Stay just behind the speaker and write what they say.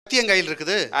கத்தி என் கையில்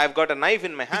இருக்குது. I have got a knife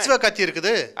in my hand. இச்வ கத்தி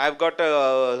இருக்குது. I have got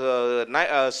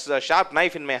a sharp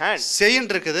knife in my hand. Chain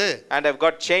இருக்குது. And I have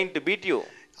got chain to beat you.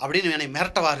 அப்படின்னு என்னை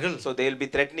மிரட்டுவார்கள். So they will be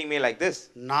threatening me like this.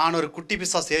 நான் ஒரு குட்டி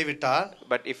பிசாசு ஏவிட்டால்,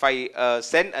 but if I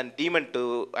send a demon to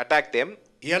attack them,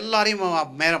 எல்லாரையும்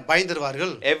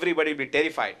பயந்துருவார்கள். everybody will be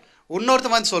terrified.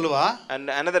 இன்னொருத்தன் வந்து சொல்லுவா, and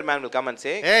another man will come and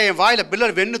say, ஏய் என் வாயில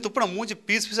பில்லர் வெண்ணு துப்புன மூஞ்சி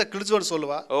பீஸ் பீஸா கிழிச்சுன்னு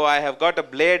சொல்லுவா. oh, I have got a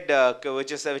blade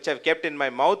which I have kept in my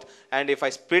mouth, and if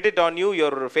I spit it on you,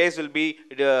 your face will be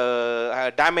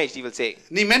damaged, he will say.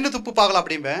 நீ மென்னு துப்பு பார்க்கலாம்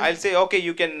அப்படிம்பே. I'll say, okay,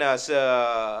 you can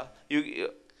you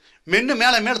மென்னு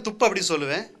மேல மேல துப்பு அப்படி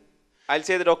சொல்லுவேன். I'll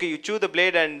say that, okay, you chew the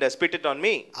blade and spit it on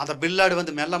me. அந்த பில்லாடு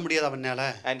வந்து மெல்ல முடியாது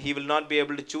அவனால. And he will not be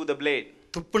able to chew the blade.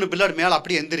 துப்புன Pilladu மேல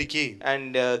அப்படியே எந்திரிக்கி.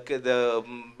 And the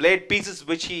blade pieces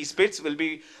which he spits will be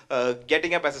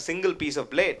getting up as a single piece of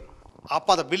blade.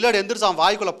 அப்ப அந்த பில்லாடு எந்திரிச்சு அவன்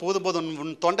வாய்க்குள்ள போதும்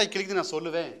உன் தொண்டை கிழிக்குது நான்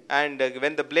சொல்லுவேன். And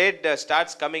when the blade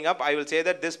starts coming up, I will say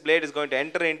that this blade is going to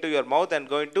enter into your mouth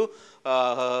and going to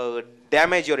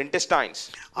damage your intestines.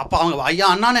 அப்ப அவங்க ஐயா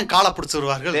அண்ணானே காலை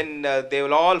பிடிச்சிருவார்கள். Then they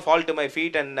will all fall to my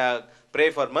feet and pray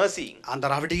for mercy. அந்த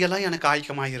ரவுடியெல்லாம் எனக்கு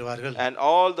ஆயக்கமாயிருவார்கள். And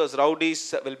all those rowdies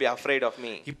will be afraid of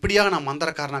me. இப்படியாக நான்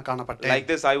மந்திரக்காரனா காணப்பட்டேன். Like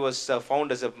this I was found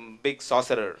as a big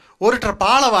sorcerer. ஒரு litre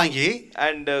பாலை வாங்கி,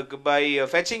 and by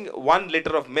fetching 1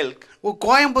 liter of milk,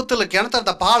 கோயம்புத்தூர்ல கிணத்துல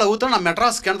அந்த பாலை ஊத்துனா நான்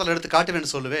மெட்ராஸ் கிணத்துல எடுத்து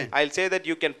காட்டுவேன்னு சொல்லுவேன். I'll say that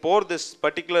you can pour this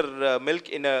particular milk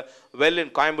in a well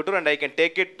in Coimbatore, and I can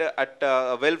take it at a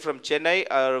well from Chennai,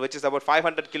 which is about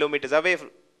 500 kilometers away.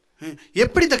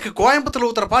 எப்படி இந்த கோயம்புத்தூர்ல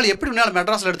ஊத்துற பால் எப்படி உன்னால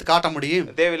மெட்ராஸ்ல எடுத்து காட்ட முடியும்?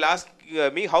 They will ask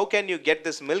me, how can you get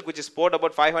this milk which is poured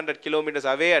about 500 kilometers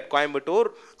away at Coimbatore?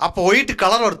 அப்ப ஒயிட்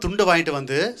கலர் ஒரு துண்டு வாங்கிட்டு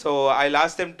வந்து, so I'll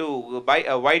ask them to buy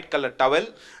a white color towel.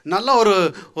 நல்ல ஒரு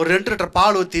 2 லிட்டர்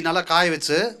பால் ஊத்தி நல்லா காய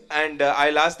வச்சு, and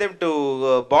I'll ask them to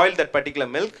boil that particular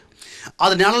milk.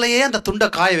 அது நிழலையே அந்த துண்டை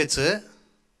காய வச்சு,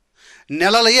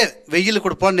 நிழலையே வெயில்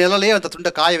கொடுப்போம், நிழலையே அந்த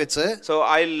துண்டை காய வச்சு, so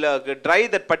I'll dry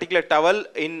that particular towel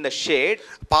in the shade.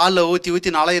 பால்ல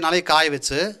ஊத்தி நாளைய காய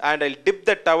வச்சு, and I'll dip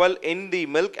the towel in the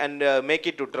milk and make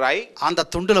it to dry. அந்த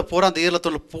துண்டுல பூரா அந்த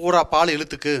ஈரத்துல பூரா பால்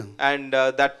இழுத்துக்கு. and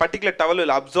that particular towel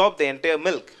will absorb the entire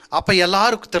milk. அப்ப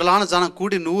எல்லாரும் திரளான ஜனம்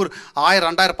கூடி 100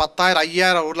 1000 2000 10000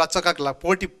 5000 1 லட்சக்கணக்கில்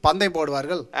போட்டி பந்தயம்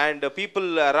போடுவார்கள். and people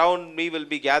around me will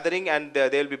be gathering, and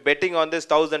they will be betting on this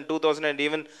 1000 2000 and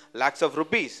even lakhs of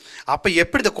rupees. அப்ப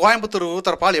எப்படி இந்த கோயம்புத்தூர்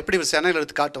ஊத்தற பால் எப்படி சென்னையில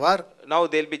எடுத்து காட்டுவார்? now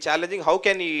they'll be challenging, how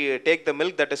can he take the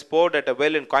milk that is poured at a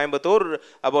well in Coimbatore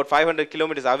about 500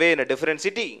 kilometers away in a different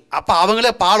city? அப்ப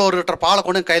அவங்களே பால் 1 litre பாலை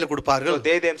கொண்டு கையில கொடுப்பார்கள். so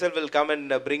they themselves will come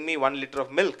and bring me 1 liter of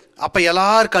milk. அப்ப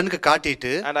எல்லார் கண்ணுக்கு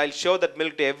காட்டிட்டு, and I'll show that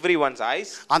milk to everyone's eyes.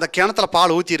 அந்த கிணத்துல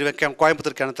பால் ஊத்திடுவேன்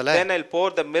கோயம்புத்தூர் கிணத்துல. then I'll pour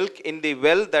the milk in the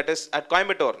well that is at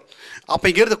Coimbatore. அப்ப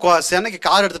இங்க இருந்து சென்னைக்கு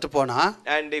கார் எடுத்துட்டு போனா,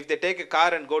 and if they take a car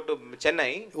and go to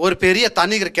Chennai, ஒரு பெரிய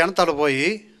தண்ணீர் கிணத்துல போய்,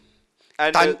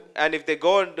 and if they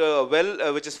go into a well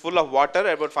which is full of water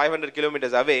about 500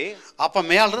 kilometers away, அப்ப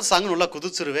மேல இருந்து சங்கு உள்ள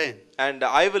குதிச்சிருவேன். and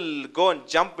I will go and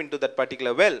jump into that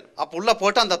particular well. அப்ப உள்ள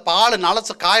போட்டு அந்த பால்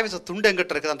நலச்ச காய வச்ச துண்டு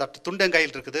எங்கிட்ட இருக்குது, அந்த துண்டு என்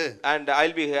கையில் இருக்குது. and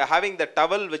I'll be having the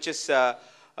towel which is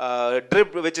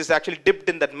dripped, which is actually dipped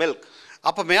in that milk.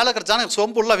 அப்ப மேல இருக்கிற ஜனம்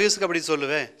சொம்பு உள்ள வீசுக அப்படி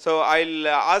சொல்லுவேன். so I'll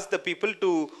ask the people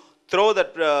to throw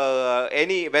that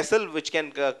any vessel which can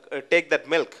take that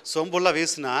milk. சொம்புள்ள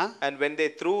வீசுனா, and when they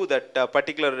threw that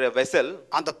particular vessel,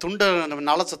 அந்த துண்டு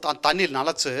நலச்சு தண்ணீர்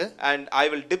நலச்சு, and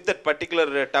I will dip that particular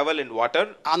towel in water,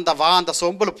 அந்த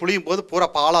சொம்புல புளியும் போது பூரா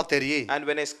பாலா தெரியும். and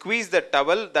when I squeeze that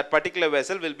towel, that particular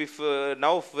vessel will be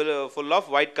now full of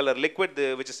white color liquid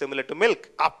which is similar to milk.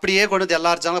 அப்படியே கொண்டு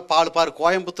எல்லாரும் ஜனம் பால் பாரு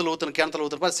கோயம்புத்தூர்ல ஊத்துன கிணத்துல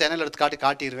ஊத்துற பாரு சென்னையில எடுத்து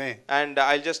காட்டிடுவேன். and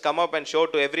I'll just come up and show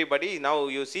to everybody, now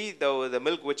you see the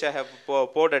milk which I have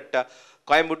poured at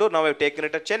Coimbatore, now I have taken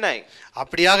it at Chennai.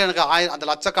 அப்படியாக எனக்கு அந்த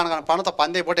லட்சக்கணக்கான பணத்தை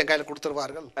பந்தயம் போட்டு என் கையில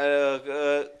கொடுத்துருவார்கள்.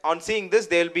 on seeing this,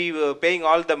 they will be paying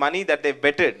all the money that they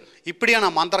betted. இப்படியே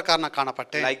நான் மந்திரக்காரனா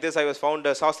காணப்பட்டேன். like this I was found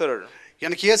a sorcerer.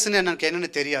 எனக்கு இயேசுன்னு எனக்கு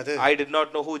என்னன்னு தெரியாது. I did not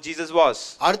know who Jesus was.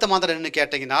 அடுத்த மந்திரம் என்ன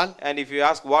கேட்டீங்கனா, and if you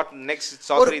ask what next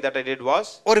sorcery that I did was,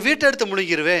 ஒரு வீட்டை எடுத்து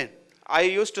முழுங்கிடுவேன். I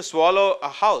used to swallow a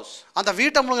house. அந்த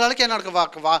வீட்டை முழுங்கறதுக்கு எனக்கு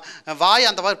வாய்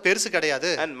அந்த மாதிரி பெருசு கிடையாது.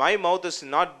 and my mouth is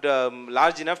not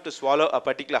large enough to swallow a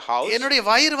particular house. என்னுடைய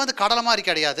வயிறு வந்து கடல் மாதிரி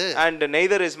கிடையாது. and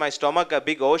neither is my stomach a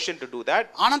big ocean to do that.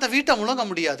 ஆனா அந்த வீட்டை முழுங்க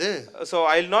முடியாது. so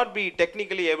I'll not be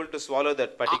technically able to swallow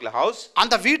that particular house.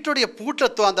 அந்த வீட்டுடைய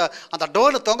பூட்டை அந்த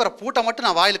டோர்ல தொங்கற பூட்டை மட்டும்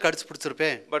நான் வாயில கடிச்சு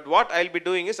பிடிச்சிருப்பேன். but what I'll be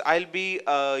doing is I'll be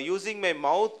using my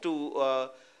mouth to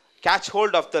catch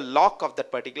hold of the lock of that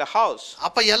particular house.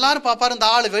 அப்ப எல்லாரும் பாப்பாரு அந்த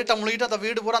ஆளு வீட்டை முழுகிட்டு அந்த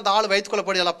வீடு பூரா அந்த ஆளு வயித்துக்குள்ள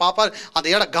போடி எல்லாம் பாப்பாரு, அந்த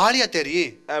இடம் காலியா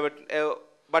தெரியும். but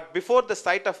But before the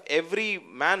sight of every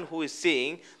man who is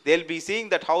seeing, they'll be seeing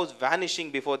that house vanishing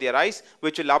before their eyes,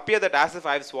 which will appear that as if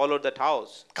I have swallowed that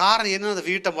house. காரணம் என்ன, அந்த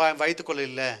வீட்டை வயித்துக்குள்ள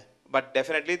இல்ல. But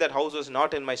definitely that house was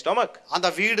not in my stomach. அந்த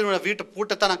வீட்டு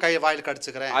பூட்டை நான் கை வாயில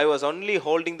கடிச்சுக்கிறேன். I was only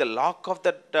holding the lock of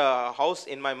that house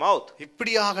in my mouth.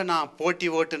 இப்படியாக நான் போட்டி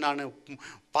ஓட்டு நான்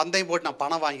பந்தயம் போட்டு நான்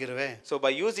பணம் வாங்கிடுவேன். So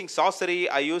by using sorcery,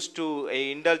 I used to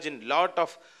indulge in lot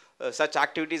of such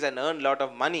activities and earn lot of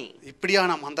money. இப்படியா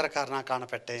நான் மந்திரக்காரனா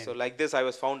காணப்பட்டேன். So like this I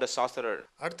was found a sorcerer.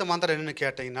 அடுத்த மந்திரம் என்னன்னு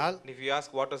கேட்டீங்கன்னா, if you ask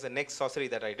what was the next sorcery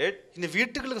that I did, இந்த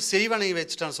வீட்டுக்குள்ள செய்வனை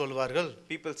வெச்சிட்டான் சொல்வார்கள்.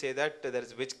 people say that there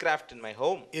is witchcraft in my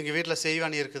home. எங்க வீட்ல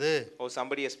செய்வனை இருக்குது. Oh,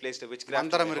 somebody has placed a witchcraft.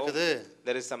 மந்திரம் இருக்குது.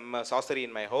 There is some sorcery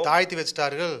in my home. தாயத்தி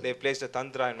வெச்சிட்டார்கள். They placed a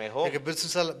tantra in my home. எங்க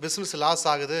business லாஸ்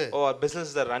ஆகுது. Oh, our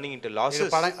businesses are running into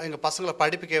losses. எங்க பசங்களை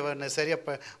படிக்க சரியா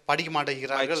படிக்க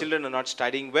மாட்டேங்கிறார்கள். My children are not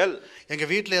studying well. எங்க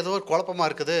வீட்ல ஏதோ ஒரு குழப்பமா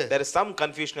இருக்குது. There is some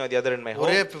confusion or the other in my home.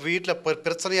 ஒரே வீட்ல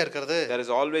பிரச்சனையா இருக்குது. There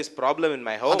is always problem in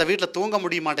my home. அந்த வீட்ல தூங்க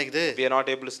முடிய மாட்டேங்குது. We are not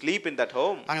able to sleep in that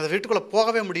home. அந்த வீட்டுக்குள்ள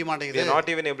போகவே முடிய மாட்டேங்குது. We are not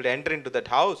even able to enter into that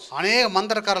house. अनेक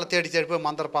மந்திரக்காரரை தேடி போய்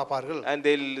மந்திர பாப்பார்கள். And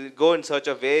they'll go in search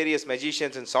of various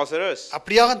magicians and sorcerers.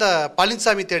 அப்படியாக அந்த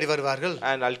பழனிசாமி தேடி வருவார்கள்.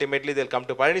 And ultimately they'll come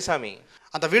to Palanisamy.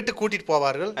 அந்த வீட்டுக்கு கூட்டிட்டு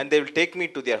போவார்கள். And they will take me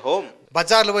to their home.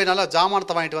 பஜார்ல போய் நல்லா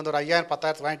ஜாமானத்தை வாங்கிட்டு வந்து ஒரு 5000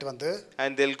 10000 வாங்கிட்டு வந்து,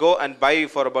 and they'll go and buy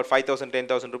for about 5000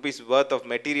 10000 rupees worth of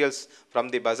materials from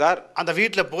the bazaar. அந்த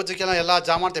வீட்ல பூஜைக்கெல்லாம் எல்லா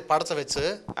ஜாமானத்தை படச்ச வெச்சு,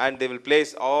 and they will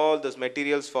place all those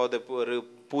materials for the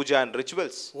puja and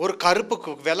rituals. ஒரு கருப்பு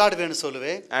வெள்ளாடு வேணும்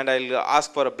சொல்லுவே. And I'll ask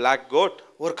for a black goat.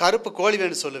 ஒரு கருப்பு கோழி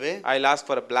வேணும் சொல்லுவே. I'll ask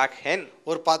for a black hen.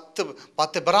 ஒரு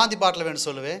 10 பிராந்தி பாட்டில் வேணும்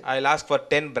சொல்லுவே. I'll ask for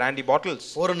 10 brandy bottles.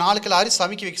 ஒரு 4 கிலோ அரிசி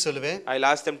சமைக்க வைக்க சொல்லுவே. I'll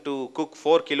ask them to cook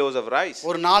 4 kilos of rice.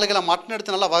 ஒரு 4 கிலோ மட்டன்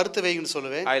எடுத்து நல்லா வறுத்து வைங்கன்னு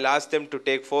சொல்லுவே. I'll ask them to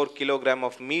take 4 kilogram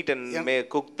of meat and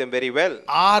cook them very well.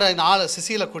 4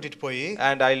 சிசில கூட்டிட்டு போய்,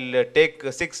 and I'll take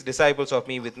 6 disciples of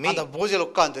me with me. அந்த பூஜையில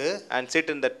உட்கார்ந்து and sit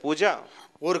in that puja.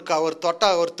 ஒரு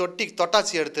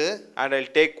தொட்டாச்சி எடுத்து, and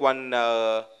I'll take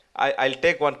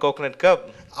one coconut cup.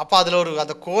 அப்ப அதுல ஒரு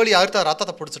அந்த கோழி அறுத்த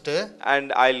ரத்தத்தை புடிச்சிட்டு, and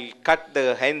I'll cut the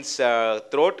hen's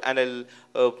throat and I'll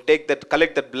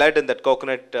collect that blood in that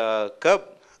coconut cup.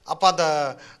 அப்ப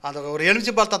அந்த ஒரு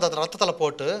எலுமிச்சை பழத்தை அந்த ரத்தத்துல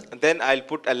போட்டு, and then I'll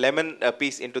put a lemon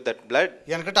piece into that blood.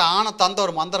 என்கிட்ட ஆன தந்த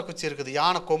ஒரு மந்திர குச்சி இருக்குது,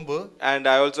 யானை கொம்பு. and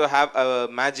I also have a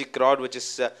magic rod which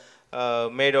is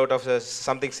made out of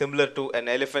something similar to an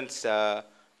elephant's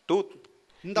tooth.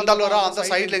 அந்த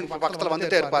சைடுல பக்கத்துல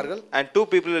வந்துட்டே இருப்பார்கள். and 2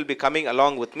 people will be coming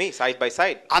along with me side by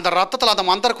side. அந்த ரத்தத்துல அந்த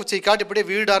மந்திர குச்சியை காட்டி அப்படியே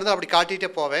வீடா இருந்து அப்படி காட்டிட்டே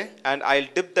போவேன். and I'll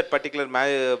dip that particular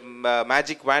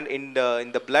magic wand in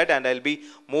the blood and I'll be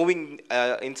moving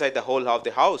inside the whole of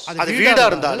the house. அது வீடா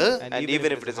இருந்தாலும், and even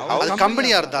if it is a house, அது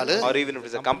கம்பெனியா இருந்தாலும், or even if it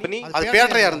is a company, அது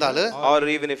பேட்டரியா இருந்தாலும், or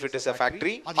even if it is a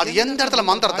factory, அது எந்த இடத்துல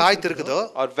மந்திர தாயத்து இருக்குதோ,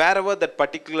 or wherever that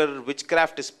particular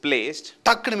witchcraft is placed,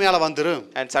 டக்குனு மேல வந்துரும்.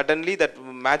 and suddenly that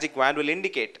magic wand will indicate.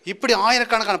 இப்படி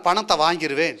ஆயிரக்கணக்கான பணத்தை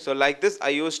வாங்கிடுவேன். So like this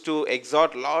I used to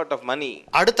extort lot of money.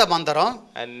 அடுத்த மந்திரம்,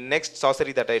 and next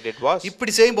sorcery that I did was,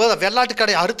 இப்படி செய்யும்போது வெள்ளாட்டு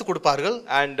கடை அறுத்து கொடுப்பார்கள்.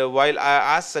 and while I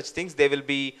ask such things they will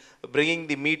be bringing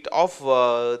the meat of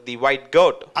the white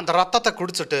goat. அந்த ரத்தத்தை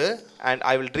குடிச்சிட்டு, and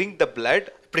I will drink the blood.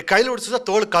 இப்படி கையில உடைச்சா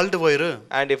தோல் கழண்டு போயிரும்.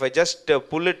 and if I just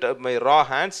pull it my raw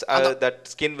hands, that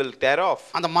skin will tear off.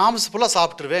 அந்த மாംசம் ஃபுல்லா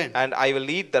சாப்பிட்டுருவேன். and I will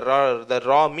eat the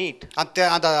raw meat.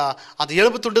 அந்த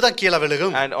எலும்பு துண்டு தான் கீழ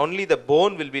விழுகும். and only the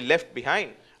bone will be left behind.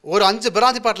 ஒரு 5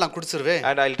 பிராந்தி பாட்டிலாம் குடிச்சிருவேன்.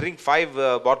 and I'll drink 5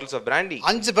 bottles of brandy.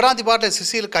 5 பிராந்தி பாட்டில்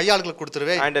சிசில கையாளுகளுக்கு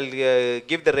கொடுத்துருவேன். and I'll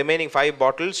give the remaining 5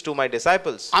 bottles to my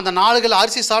disciples. அந்த 4 கிலோ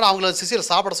அரிசி சாட அவங்கள சிசில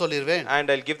சாப்பிட சொல்லிடுவேன். and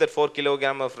I'll give that 4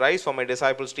 kilogram of rice for my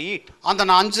disciples to eat. அந்த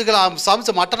 5 kilo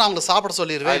சமைச்ச மட்டன் அவங்கள சாப்பிட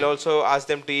சொல்லிடுவேன். I'll also ask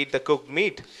them to eat the cooked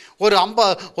meat. ஒரு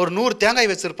 100 தேங்காய்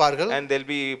வச்சிருப்பார்கள். and they'll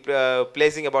be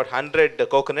placing about 100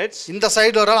 coconuts. இந்த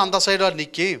சைடு ஒரு ஆள் அந்த சைடு ஒரு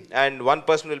நிக்கி. and one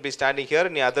person will be standing here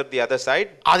and the other side.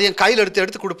 அது என் கையில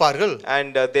எடுத்து கொடுப்பார்கள்.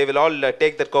 and they will all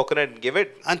take that coconut and give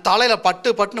it. and தலையில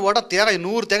பட்டுன்னு ஓட தேங்காய்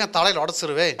 100 தேங்காய் தலையில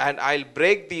உடைச்சிருவேன். and I'll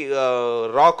break the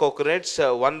raw coconuts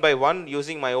one by one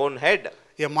using my own head.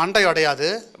 என் மண்டை உடையாது.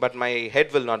 but my head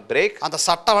will not break. அந்த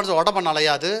சட்டை வந்து உடம்ப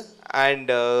நலையாது. and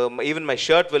even my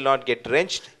shirt will not get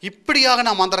drenched. இப்படியாக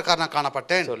நான் மந்திரக்காரனா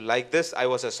காணப்பட்டேன். so like this I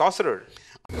was a sorcerer.